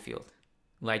 off the field.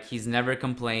 Like, he's never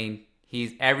complained.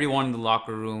 Everyone in the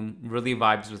locker room really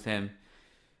vibes with him,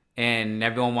 and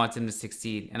everyone wants him to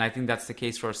succeed. And I think that's the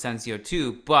case for Asensio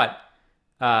too. But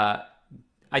I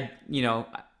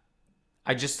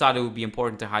just thought it would be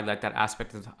important to highlight that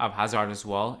aspect of Hazard as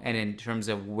well. And in terms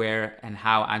of where and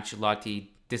how Ancelotti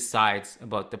decides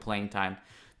about the playing time,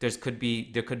 there could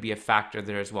be a factor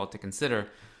there as well to consider.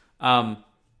 I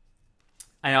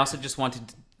also just wanted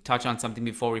to touch on something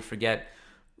before we forget.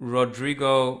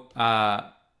 Rodrigo,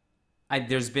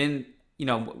 there's been,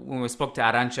 when we spoke to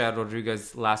Arantxa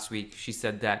Rodriguez last week, she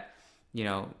said that,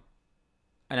 and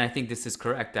I think this is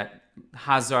correct, that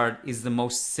Hazard is the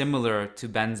most similar to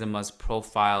Benzema's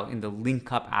profile in the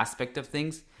link-up aspect of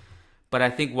things. But I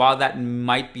think while that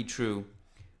might be true,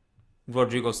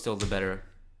 Rodrigo's still the better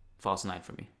false nine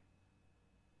for me.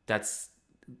 That's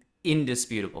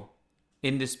indisputable.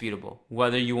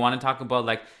 Whether you want to talk about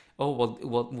like, oh,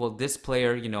 well, this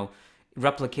player,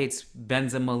 replicates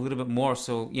Benzema a little bit more.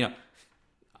 So,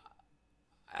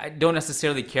 I don't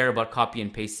necessarily care about copy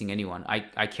and pasting anyone.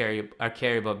 I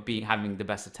care about having the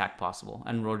best attack possible.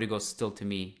 And Rodrigo still, to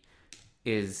me,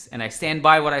 is, and I stand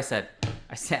by what I said.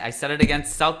 I said it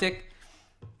against Celtic,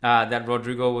 that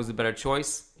Rodrigo was the better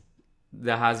choice.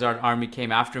 The Hazard army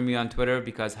came after me on Twitter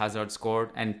because Hazard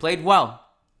scored and played well.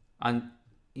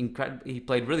 He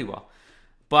played really well.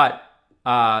 But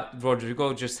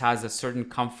Rodrigo just has a certain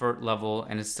comfort level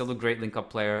and is still a great link-up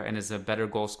player and is a better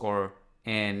goal scorer.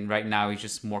 And right now he's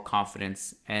just more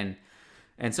confidence, and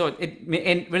so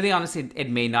and really honestly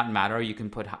it may not matter. You can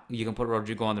put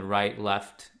Rodrigo on the right,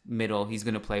 left, middle. He's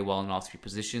going to play well in all three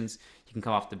positions. He can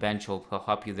come off the bench. He'll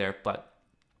help you there. But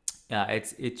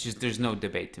it's just, there's no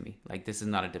debate to me. Like, this is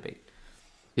not a debate.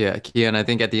 Yeah, Kian, I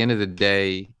think at the end of the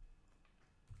day,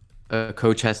 a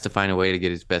coach has to find a way to get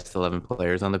his best 11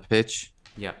 players on the pitch.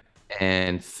 Yeah.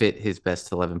 And fit his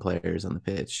best 11 players on the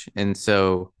pitch. And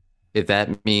so if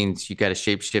that means you got to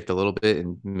shapeshift a little bit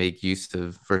and make use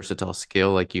of versatile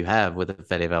skill like you have with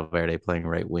Fede Valverde playing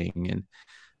right wing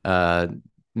and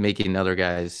making other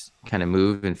guys kind of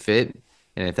move and fit.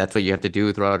 And if that's what you have to do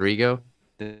with Rodrigo,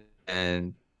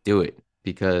 then do it.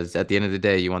 Because at the end of the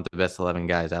day, you want the best 11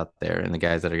 guys out there and the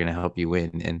guys that are going to help you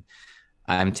win. And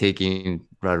I'm taking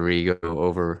Rodrigo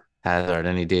over Hazard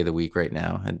any day of the week right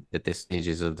now at this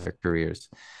stages of their careers.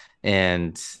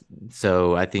 And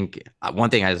so I think one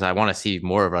thing is I want to see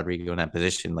more of Rodrigo in that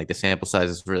position. Like, the sample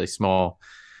size is really small,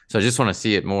 so I just want to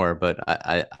see it more. But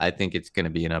I think it's going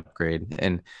to be an upgrade.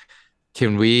 And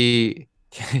can we?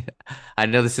 I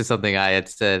know this is something I had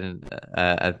said, and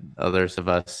others of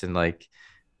us, and like,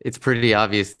 it's pretty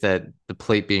obvious that the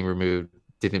plate being removed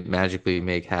didn't magically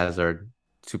make Hazard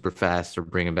super fast or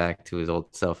bring him back to his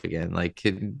old self again. Like,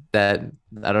 that,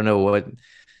 I don't know what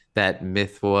that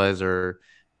myth was, or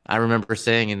I remember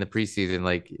saying in the preseason,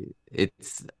 like,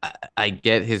 I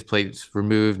get his plates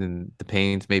removed and the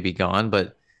pains may be gone,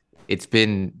 but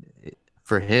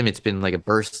for him, it's been like a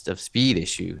burst of speed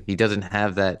issue. He doesn't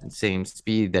have that same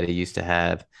speed that he used to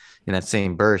have in that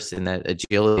same burst and that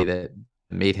agility that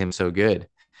made him so good.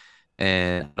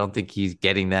 And I don't think he's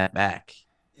getting that back.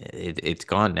 It's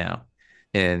gone now.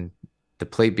 And the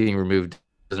plate being removed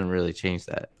doesn't really change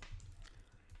that.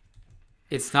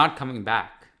 It's not coming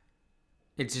back.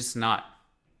 It's just not.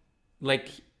 Like,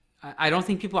 I don't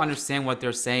think people understand what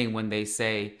they're saying when they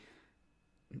say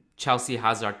Chelsea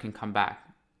Hazard can come back.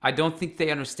 I don't think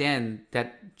they understand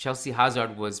that Chelsea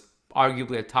Hazard was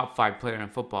arguably a top 5 player in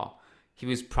football. He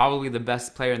was probably the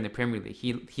best player in the Premier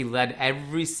League. He led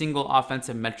every single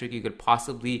offensive metric you could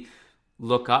possibly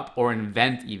look up or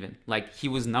invent even. Like, he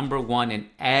was number 1 in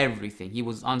everything. He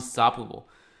was unstoppable.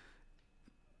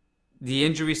 The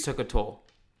injuries took a toll.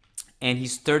 And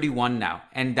he's 31 now.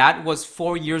 And that was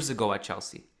 4 years ago at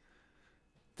Chelsea.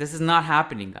 This is not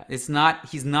happening, guys.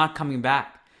 He's not coming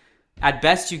back. At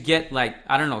best, you get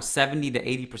 70 to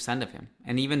 80% of him.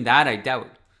 And even that, I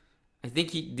doubt. I think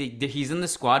he's in the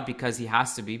squad because he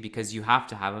has to be, because you have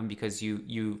to have him, because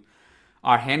you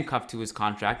are handcuffed to his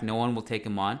contract. No one will take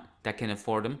him on that can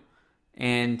afford him.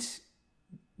 And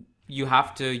you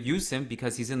have to use him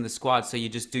because he's in the squad. So you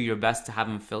just do your best to have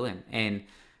him fill in. And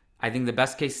I think the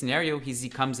best case scenario is he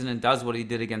comes in and does what he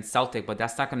did against Celtic, but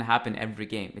that's not going to happen every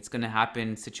game. It's going to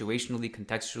happen situationally,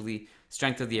 contextually,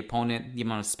 strength of the opponent, the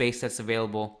amount of space that's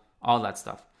available, all that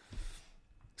stuff.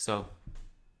 So,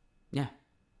 yeah.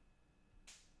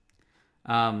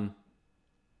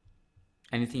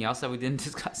 Anything else that we didn't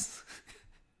discuss?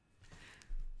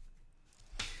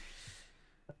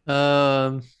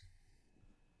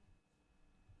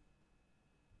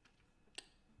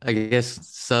 I guess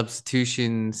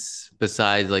substitutions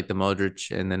besides like the Modric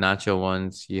and the Nacho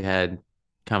ones, you had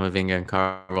Camavinga and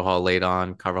Carvajal late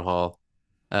on. Carvajal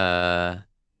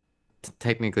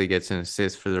technically gets an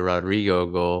assist for the Rodrigo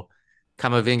goal.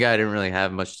 Camavinga, I didn't really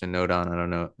have much to note on. I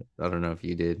don't know if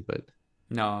you did, but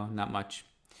No, not much.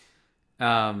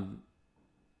 I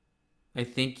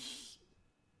think,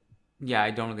 yeah,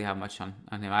 I don't really have much on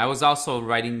him. I was also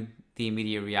writing the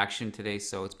immediate reaction today,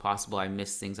 so it's possible I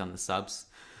missed things on the subs.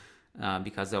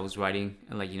 Because I was writing,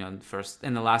 like,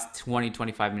 in the last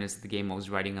 20-25 minutes of the game, I was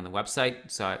writing on the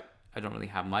website, so I don't really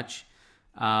have much.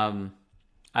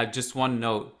 I just want to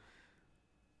note,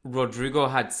 Rodrigo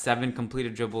had 7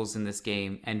 completed dribbles in this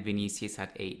game, and Vinicius had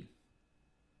 8.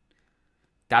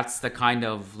 That's the kind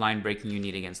of line breaking you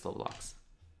need against low blocks.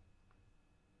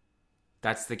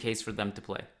 That's the case for them to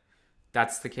play.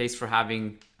 That's the case for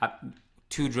having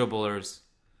 2 dribblers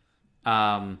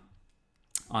on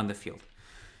the field.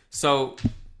 So,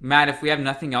 Matt, if we have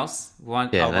nothing else, I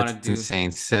want to do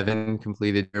insane. 7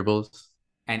 completed dribbles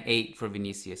and 8 for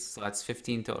Vinicius. So that's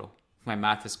 15 total. If my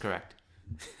math is correct.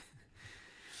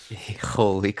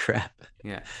 Holy crap!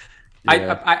 Yeah.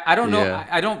 I don't know. Yeah.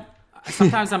 I don't.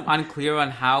 Sometimes I'm unclear on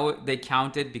how they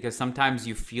count it, because sometimes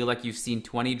you feel like you've seen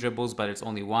 20 dribbles, but it's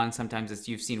only 1. Sometimes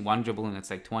you've seen 1 dribble and it's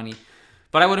like 20.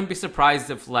 But I wouldn't be surprised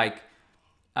if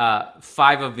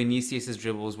 5 of Vinicius's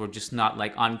dribbles were just not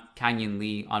like on Canyon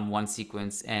Lee on one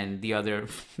sequence, and the other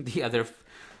 3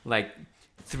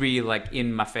 like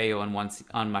in Maffeo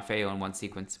on one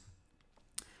sequence.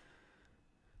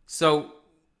 So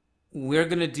we're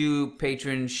gonna do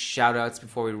patron shout outs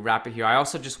before we wrap it here. I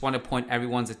also just want to point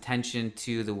everyone's attention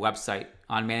to the website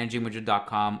on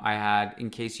managingmadrid.com. I had, in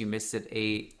case you missed it,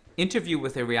 a interview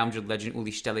with a Real Madrid legend,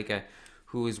 Uli Stelike,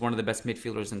 who is one of the best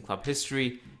midfielders in club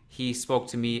history. He spoke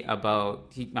to me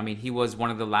about, he was one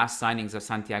of the last signings of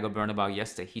Santiago Bernabeu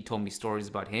yesterday. He told me stories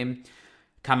about him.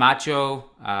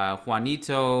 Camacho,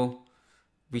 Juanito,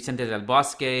 Vicente del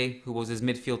Bosque, who was his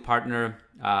midfield partner,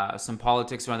 some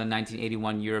politics around the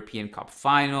 1981 European Cup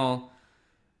final,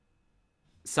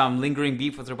 some lingering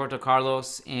beef with Roberto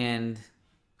Carlos, and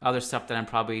other stuff that I'm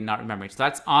probably not remembering. So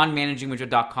that's on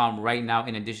managingmadrid.com right now,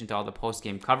 in addition to all the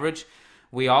post-game coverage.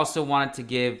 We also wanted to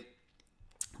give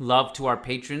love to our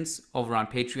patrons over on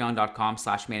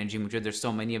patreon.com/managingmadrid. There's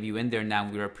so many of you in there now.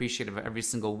 We're appreciative of every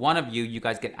single one of you. You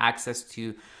guys get access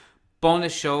to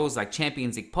bonus shows like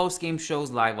Champions League post-game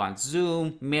shows live on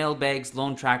Zoom, mailbags,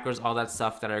 loan trackers, all that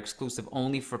stuff that are exclusive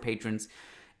only for patrons.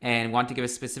 And want to give a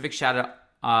specific shout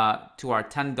out to our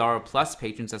 $10 plus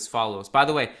patrons as follows. By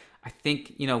the way, I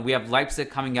think, we have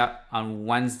Leipzig coming up on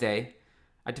Wednesday.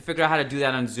 I had to figure out how to do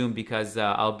that on Zoom because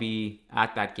I'll be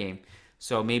at that game.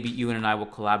 So maybe Ewan and I will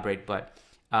collaborate. But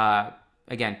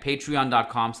again,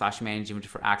 patreon.com/managingmadrid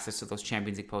for access to those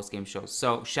Champions League post-game shows.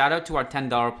 So shout out to our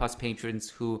 $10 plus patrons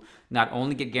who not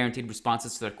only get guaranteed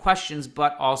responses to their questions,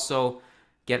 but also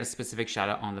get a specific shout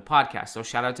out on the podcast. So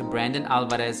shout out to Brandon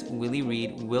Alvarez, Willie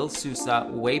Reed, Will Sousa,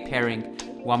 Way Paring,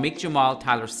 Wamik Jamal,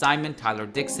 Tyler Simon, Tyler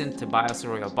Dixon, Tobias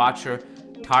Arroyo Botcher,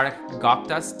 Tarek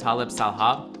Goktas, Talib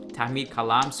Salhab, Tahmid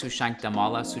Kalam, Sushank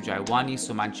Damala, Sujaiwani,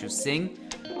 Sumanchu Singh,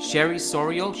 Sherry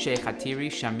Soriol, Sheikh Hatiri,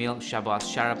 Shamil Shabazz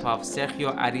Sharapov,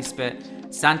 Sergio Arispe,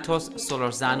 Santos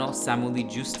Solorzano, Samuli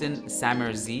Justin,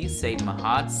 Samer Z, Said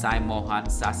Mahad, Sai Mohan,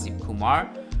 Sasib Kumar,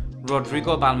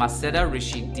 Rodrigo Balmaceda,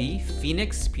 Rishi D,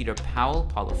 Phoenix, Peter Powell,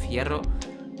 Paulo Fierro,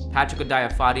 Patrick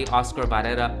Diafati, Oscar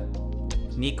Barrera,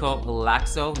 Nico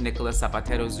Laxo, Nicolas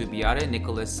Zapatero Zubiare,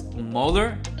 Nicholas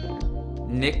Moeller,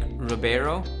 Nick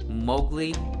Ribeiro,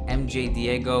 Mowgli, MJ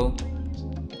Diego,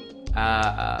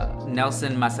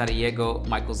 Nelson Masariego,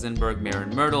 Michael Zinberg, Marin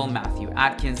Myrtle, Matthew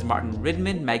Atkins, Martin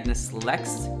Ridman, Magnus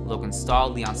Lex, Logan Stahl,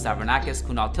 Leon Savernakis,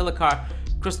 Kunal Tilakar,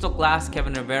 Crystal Glass,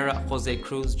 Kevin Rivera, Jose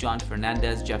Cruz, John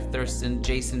Fernandez, Jeff Thurston,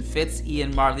 Jason Fitz,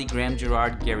 Ian Marley, Graham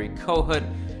Gerard, Gary Cohood,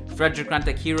 Frederick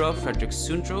Rantakiro, Frederick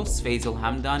Suntros, Faisal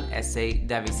Hamdan, S.A.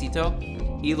 Davisito,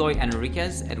 Eloy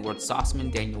Enriquez, Edward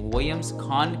Sossman, Daniel Williams,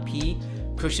 Con P,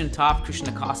 Christian Toff, Christian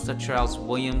Acosta, Charles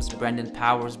Williams, Brendan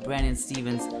Powers, Brandon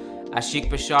Stevens, Ashik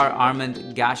Bashar,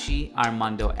 Armand Gashi,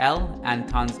 Armando L,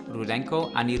 Anton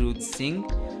Rudenko, Anirudh Singh,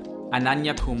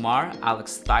 Ananya Kumar,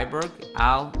 Alex Thyberg,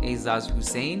 Al Azaz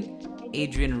Hussein,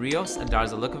 Adrian Rios, Adar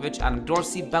Zalukovic, Adam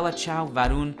Dorsey, Bella Chow,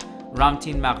 Varun,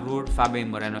 Ramtin Maghrur, Fabio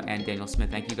Moreno, and Daniel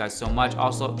Smith. Thank you guys so much.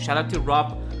 Also, shout out to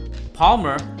Rob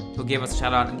Palmer, who gave us a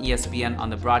shout out on ESPN on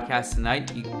the broadcast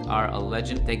tonight. You are a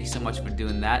legend. Thank you so much for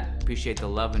doing that. Appreciate the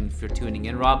love and for tuning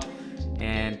in, Rob.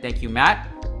 And thank you, Matt.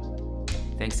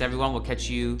 Thanks everyone. We'll catch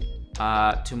you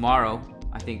tomorrow.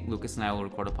 I think Lucas and I will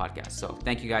record a podcast. So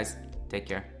thank you guys. Take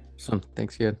care. Awesome.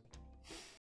 Thanks again.